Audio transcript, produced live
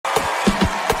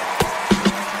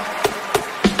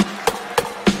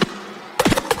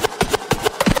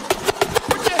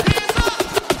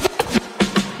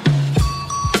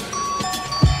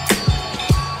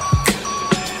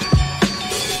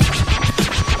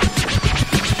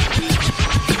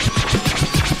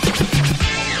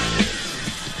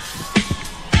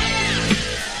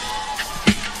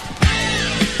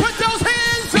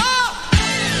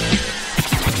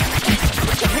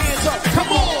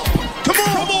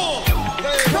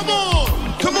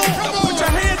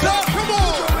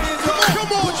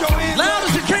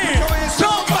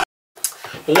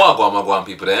Wagwan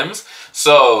people thems.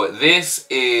 So this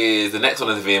is the next one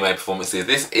of the VMA performances.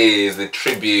 This is the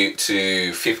tribute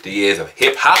to 50 years of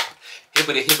hip hop.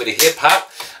 Hippity hip hop.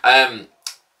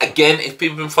 Again, if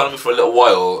people have been following me for a little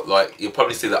while, like you'll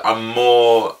probably see that I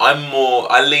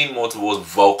lean more towards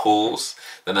vocals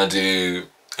than I do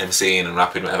MCing and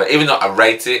rapping, whatever. Even though I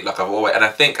rate it, like I've always, and I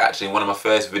think actually in one of my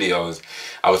first videos,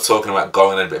 I was talking about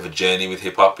going on a bit of a journey with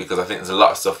hip hop, because I think there's a lot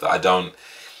of stuff that I don't,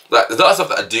 like there's a lot of stuff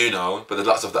that I do know, but there's a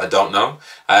lot of stuff that I don't know.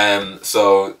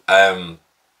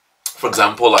 For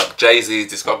example, like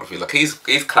Jay-Z's discography, like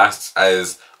he's classed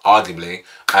as arguably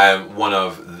one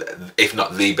of, if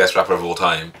not the best rapper of all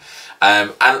time.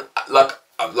 And like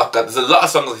there's a lot of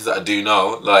songs of his that I do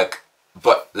know, like,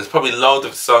 but there's probably loads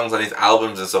of songs on his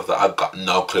albums and stuff that I've got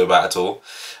no clue about at all.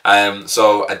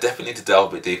 So I definitely need to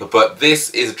delve a bit deeper. But this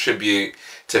is a tribute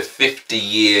to 50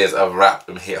 years of rap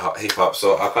and hip hop.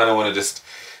 So I kind of want to just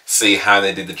see how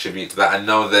they did the tribute to that. I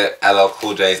know that LL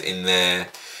Cool J is in there,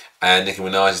 and Nicki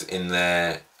Minaj is in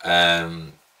there. I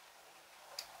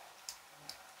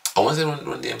want to say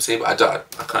Run DMC, but I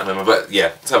can't remember. But yeah,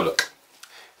 let's have a look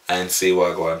and see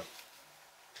what I go on.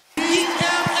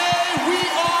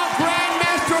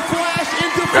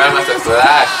 Grandmaster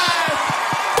Flash.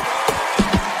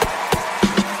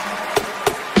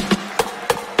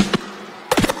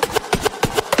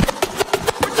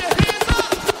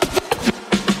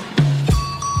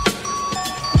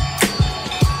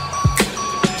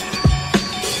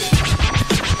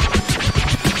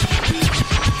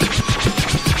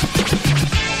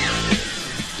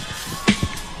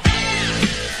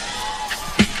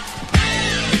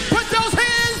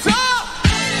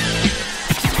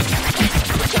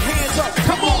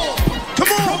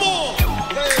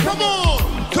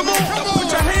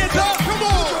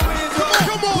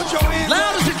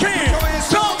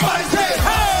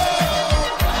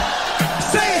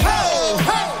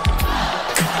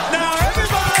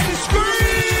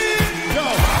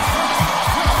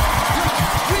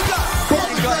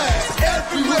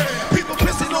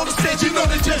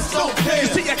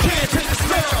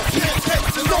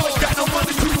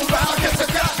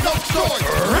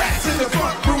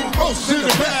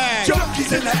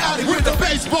 In the alley with the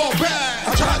baseball bat.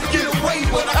 I tried to get away,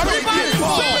 but I couldn't get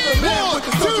far. 1,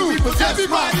 2,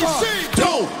 everybody sing.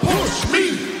 Don't push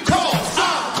me, cause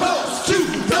I'm close to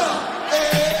the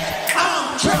edge.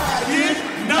 I'm trying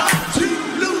not to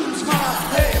lose my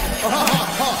head.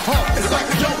 It's like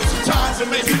a jungle sometimes,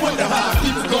 it makes you wonder how I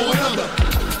keep it going under.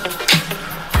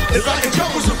 It's like a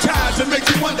jungle sometimes, it makes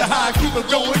you wonder how I keep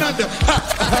it going under.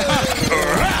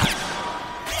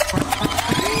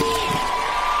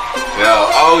 Yo,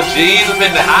 OG's up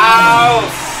in the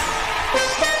house.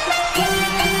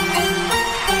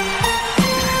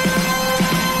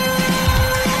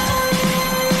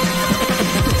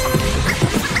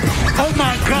 Oh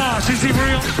my gosh, is he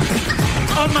real?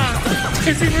 Oh my,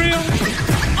 is he real?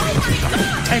 Oh my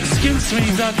God. Excuse me,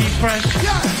 Dougie Fresh.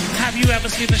 Yes. Have you ever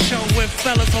seen a show with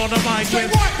fellas on the mic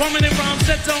with 1 minute rhymes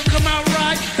that don't come out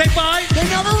right? They bite? They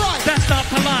never right. That's not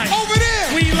polite. Over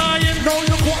there. We lying? No,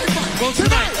 you're quite right. Well,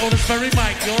 tonight, on this very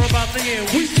mic, you're about to hear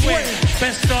we swear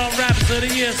best star rappers of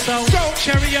the year. So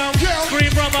Cheerio,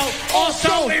 Green Bravo.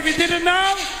 Also, if you didn't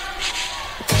know,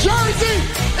 Jersey,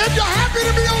 if you're happy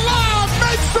to be alive,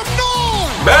 make some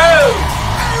noise. Boom.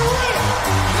 Hey, Rick,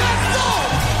 let's go.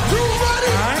 You ready?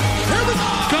 All right. Here we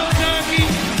go. Go doggy,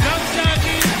 go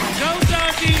doggy, go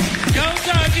doggy, go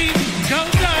doggy, go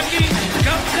doggy,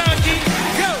 go doggy,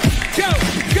 go, go,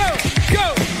 go, go,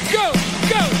 go,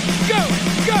 go, go,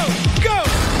 go, go.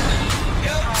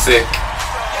 Sick.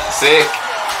 Sick.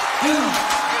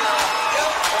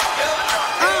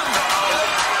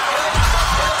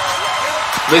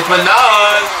 Miss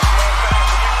Minaj.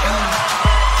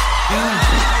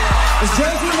 Is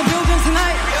Jersey in the building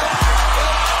tonight?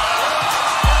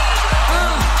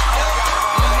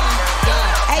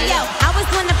 Hey yo, I was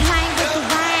on the plane with the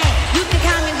wine. You can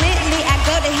call me Whitley, I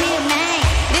go to hear man.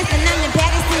 Listen, I'm the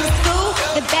baddest in the school,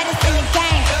 the baddest in the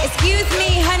game. Excuse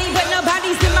me, honey, but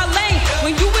nobody's in my lane.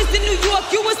 When you was in New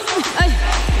York, you was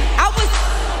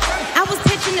I was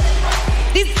pitching the,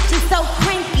 this bitch is so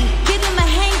cranky. Get him a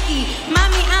hanky,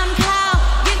 mommy, I'm proud.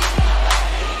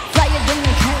 Flyer than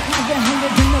the cat, I get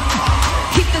 100 in the.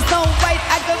 Keep the zone right,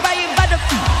 I can buy it by the.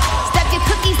 Stack your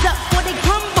cookies up before they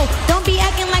crumble. Don't be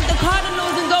acting like the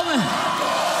Cardinals and going.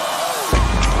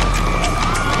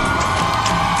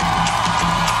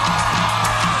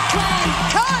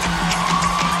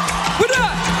 What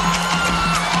up?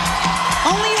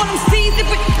 Only on them seas, if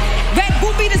it red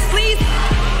booby the sleeves.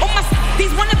 Oh my,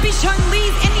 these wanna be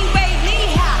Chun-Li's anyway.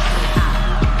 Knee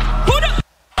high. What up?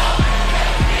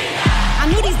 I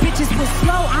knew these bitches was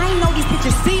slow.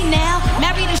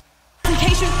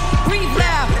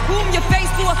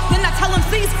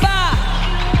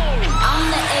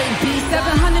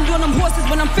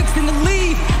 when I'm fixing to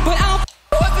leave. But I don't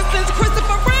f since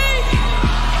Christopher Reeve.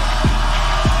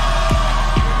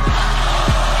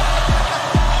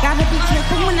 Gotta be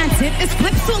careful when I dip. It's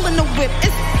flips all in the whip.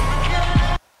 It's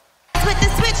with the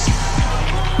switch.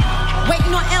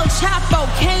 Waiting on El Chapo.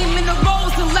 Came in the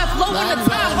rolls and left low in the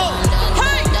Tahoe.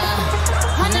 Hey!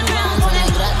 100 rounds on it.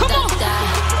 Come on.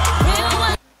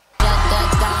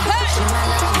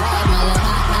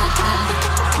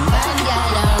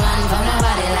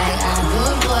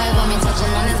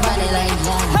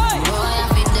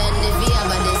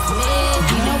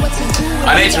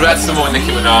 I need to read some more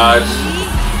Nicki Minaj.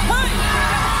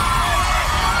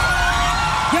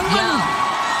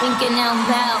 Thinking out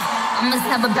loud, I must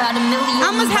have about $1 million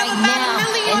I must have right about now. $1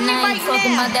 million And I ain't right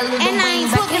talking now. about that little And I ain't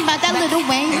Wayne talking about that little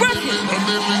Wayne record.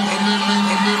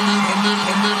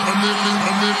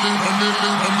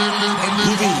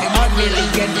 A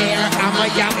millionaire, I'm a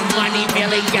young money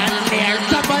millionaire.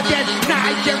 Some of this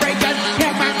Nigerian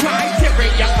have my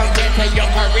criteria compared to your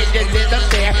origins in the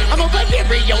fair. I'm a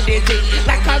venereal disease,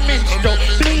 like a minstrel.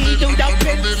 Bleed through the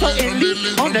pencil and leap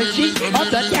on the sheet of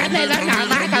the tablet. And I'm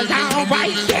like a sound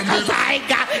right there, cause I ain't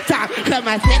got time. Cause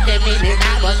my 7 million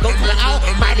hours go to the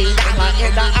almighty dollar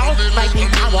in the almighty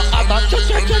power of the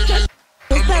ch-ch-ch-ch.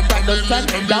 Who's that brother, son?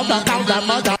 Love the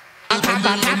mother.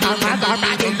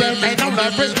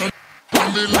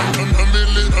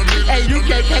 Hey, you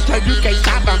can't catch her, you can't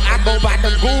stop them. I go by the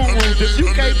gurus. If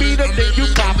you can't beat them, then you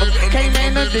pop them. Can't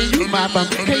man them, then you mop them.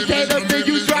 Can't take them, then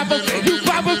you drop them. You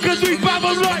pop them, cause we pop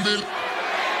them like.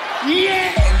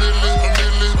 Yeah!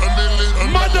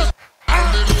 Mother.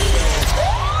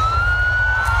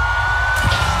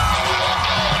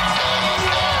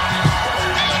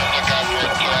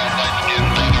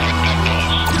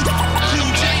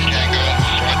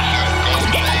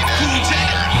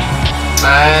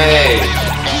 Hey!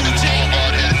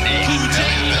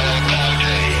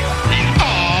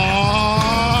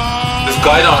 This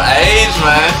guy don't age,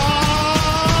 man.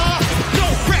 No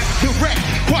rap to rap,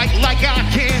 quite like I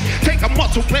can. Take a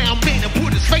muscle bound man and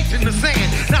put his face in the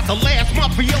sand. Not the last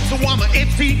mafioso, I'm an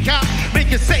MC cop.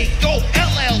 Make it say go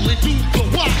LL and do the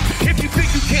what. If you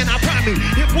think you can, I rhyme me.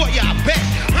 Hit boy, I bet.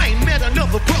 I ain't met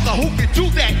another brother who can do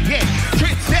that yet.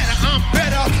 Trendsetter, I'm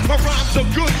better. My rhymes are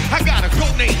good. I got a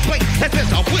code name plate that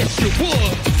says I wish you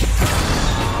would.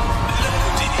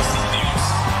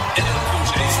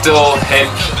 Still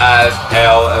hench as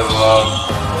hell as well.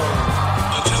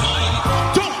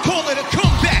 Don't call it a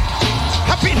comeback.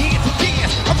 I've been here for years.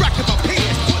 I rock my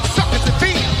pants, put suckers in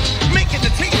fear. Making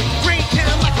the team rain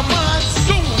down like a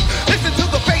monsoon. Listen to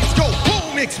the bass go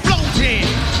boom, exploding.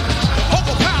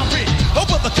 Overpowering,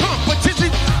 over the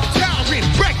competition. Towering,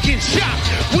 wrecking shop.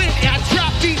 When I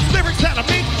drop these lyrics that'll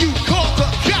make you call the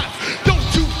cops. Don't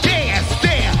you dare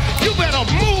stare. You better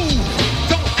move.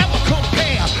 Don't ever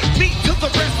compare me to the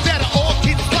rest that are all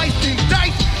get sliced and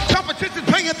diced. Competition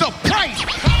paying the price.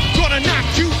 Gonna knock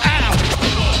you out.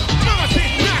 Mama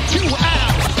said knock you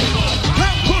out.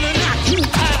 I'm gonna knock you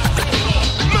out.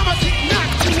 Mama said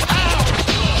knock you out.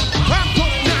 I'm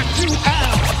gonna knock you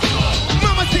out.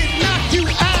 Mama said knock you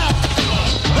out.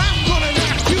 I'm gonna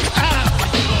knock you out.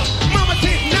 Mama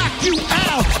said knock you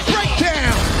out. Break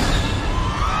down.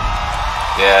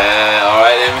 Yeah,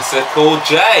 alright then, Mr. Cool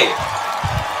J.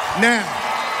 Now,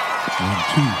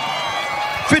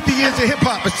 50 years of hip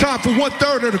hop. It's time for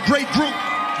 1/3 of the great group.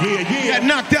 That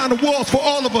knocked down the walls for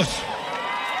all of us.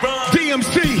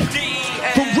 DMC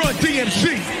from Run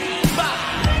DMC.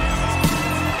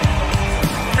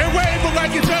 And wave them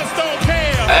like you just don't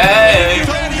care. Hey! You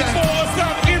ready for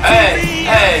some MTV?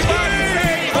 Hey!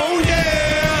 Oh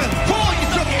yeah! Paul, you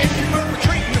took it. You were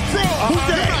retreating the fraud. Who's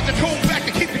that? You're not the cold back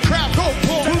to keep the crowd cold.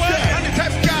 Paul. Who's that? I'm the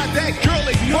type of guy that girl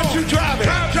ignores. What you driving?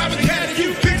 I'm driving the caddy.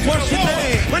 You bitch. What's your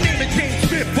name? My name is James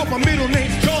Smith, but my middle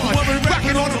name's John.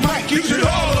 Rocking on the mic, you should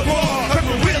all applaud. Cause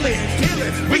we're willing,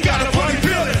 dealing. We got a funny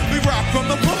feeling. We rock from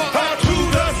the floor out to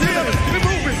the ceiling. We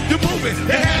moving, you're moving.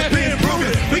 They have been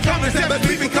proven. We come to 7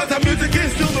 because our music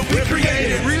is still the we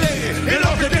created, related, and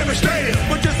also demonstrated.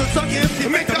 We're just a sucky MC,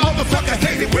 make the motherfucker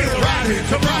hate it. We're riding,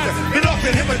 so riding, and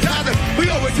often hypnotizing. We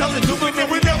always tell it to them, and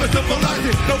we never symbolize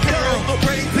it. No care, no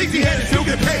praise, easy headed, still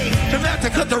get paid. To not to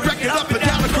cut the record up and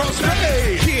down across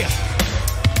space. Yeah.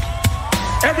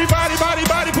 Everybody,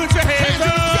 body, put your hands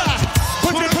up.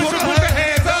 Put your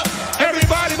hands up.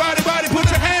 Everybody, body, put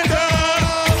your hands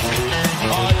up.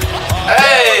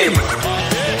 Hey!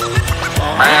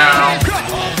 Meow.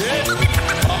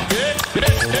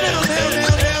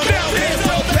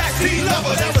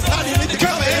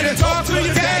 Talk to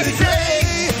your daddy,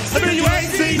 say. I mean, you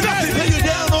ain't seen nothing till you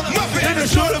down on the muffin. And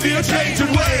it's sure to be a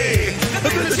changing way.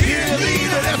 Look at this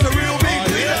cheerleader, that's a real big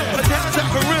leader. But times I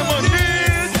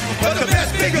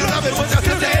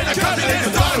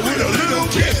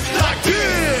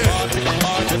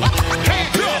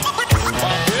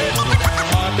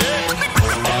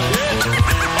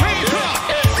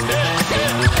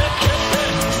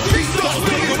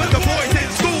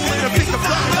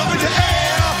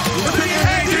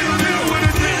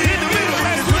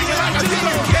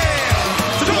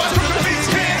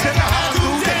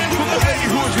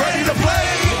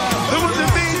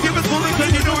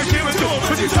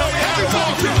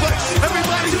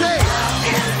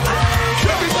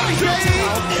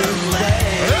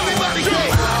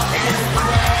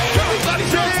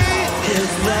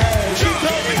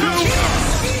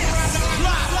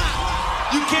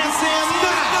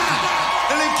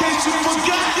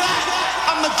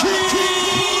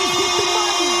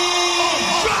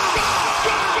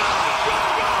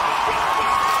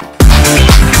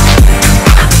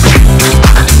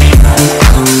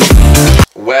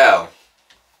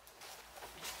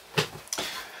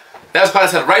That was quite a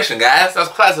celebration, guys. That was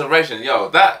quite a celebration.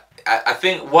 Yo, I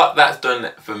think what that's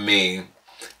done for me,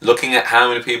 looking at how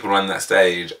many people were on that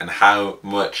stage and how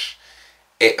much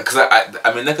it, because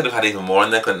I mean, they could have had even more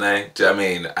in there, couldn't they? Do you know what I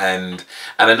mean? And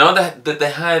I know that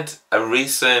they had a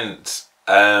recent,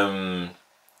 I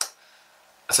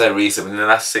say recent, in the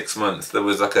last 6 months, there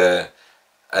was like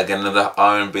again, another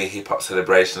R&B hip hop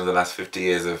celebration of the last 50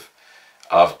 years of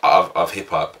hip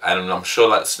hop. And I'm sure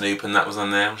like Snoop and that was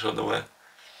on there, I'm sure there were,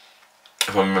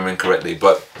 if I'm remembering correctly.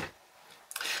 But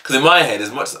because in my head,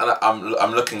 as much as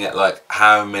I'm looking at like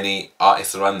how many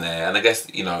artists are on there, and I guess,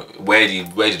 you know, where do you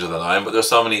draw the line? But there are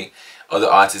so many other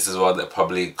artists as well that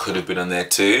probably could have been on there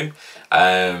too.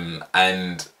 And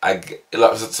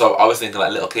so I was thinking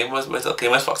like Little Kim, where's Little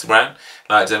Kim, where's Foxy Brown?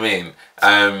 Like, do you know what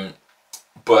I mean?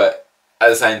 But at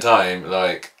the same time,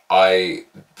 like, I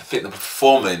think the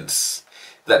performance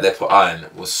that they put on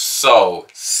was so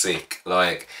sick.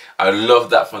 Like, I love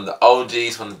that from the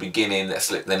OGs from the beginning that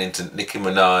slipped then into Nicki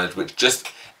Minaj, which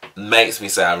just makes me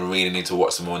say I really need to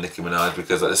watch some more Nicki Minaj,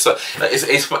 because like,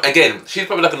 it's again, she's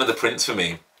probably like another Prince for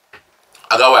me.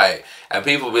 I go away and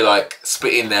people will be like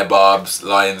spitting their barbs,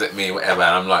 lines at me, whatever,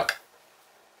 and I'm like,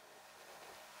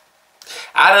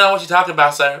 I don't know what you're talking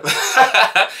about, sir.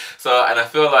 So, and I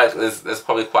feel like there's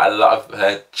probably quite a lot of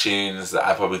her tunes that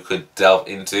I probably could delve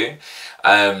into.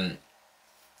 I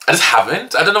just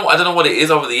haven't. I don't know what it is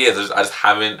over the years. I just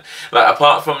haven't. Like,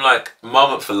 apart from like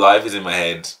Moment for Life is in my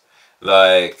head,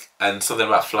 like, and something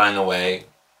about Flying Away.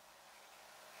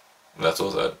 That's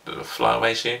also a Fly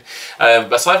Away tune.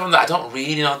 But aside from that, I don't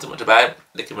really know too much about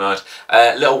Nicki Minaj.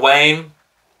 Lil Wayne,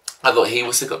 I thought he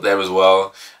was sick up there as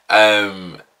well.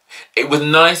 It was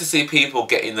nice to see people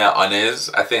getting their honours.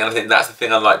 I think that's the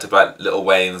thing I liked about Lil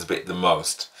Wayne's bit the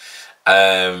most.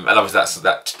 And obviously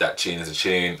that tune is a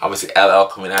tune. Obviously LL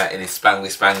coming out in his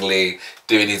spangly,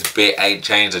 doing his bit, ain't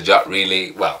changed a jot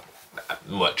really. Well,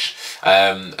 much.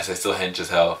 I say still hench as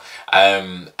hell.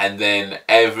 And then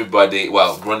everybody,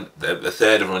 well, the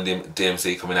third of Run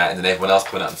DMC coming out, and then everyone else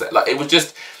coming out and say, like,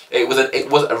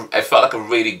 it felt like a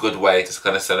really good way to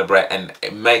kind of celebrate, and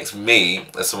it makes me,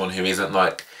 as someone who isn't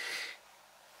like,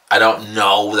 I don't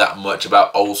know that much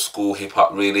about old school hip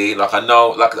hop really. Like, I know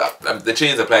like the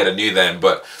tunes I played, I knew them,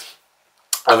 but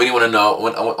I really want to know, I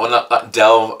want to like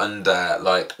delve under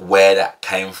like where that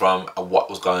came from and what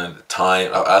was going on at the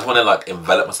time. I just want to like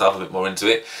envelop myself a bit more into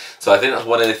it. So I think that's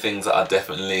one of the things that I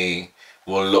definitely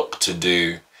will look to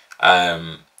do.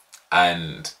 And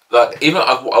like, even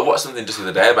I watched something just the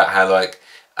other day about how like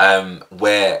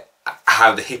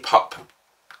how the hip hop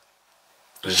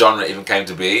genre even came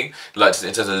to be, like just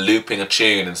in terms of looping a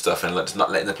tune and stuff, and like just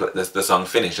not letting the song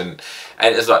finish, and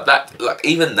it's like that, like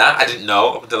even that I didn't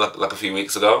know up until like a few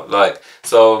weeks ago. Like,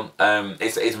 so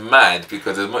it's mad,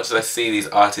 because as much as I see these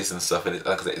artists and stuff, and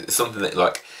it's something that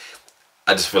like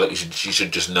I just feel like you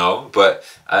should just know, but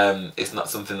it's not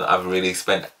something that I've really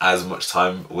spent as much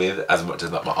time with, as much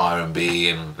as like my R&B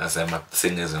and as I say my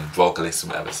singers and vocalists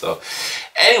and whatever. So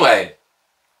anyway,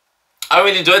 I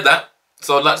really enjoyed that.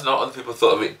 So I'd like to know what other people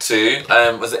thought of it too.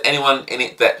 Was there anyone in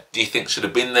it that do you think should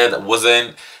have been there that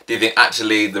wasn't? Do you think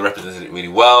actually they represented it really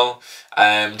well?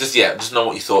 Just know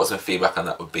what your thoughts and feedback on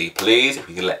that would be, please. If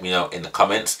you could let me know in the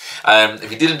comments.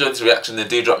 If you did enjoy this reaction, then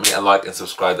do drop me a like and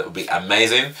subscribe. That would be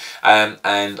amazing. And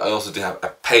I also do have a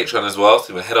Patreon as well, so if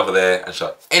you want to head over there and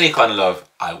show any kind of love,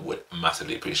 I would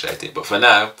massively appreciate it. But for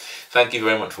now, thank you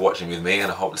very much for watching with me,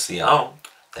 and I hope to see you on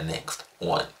the next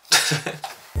one.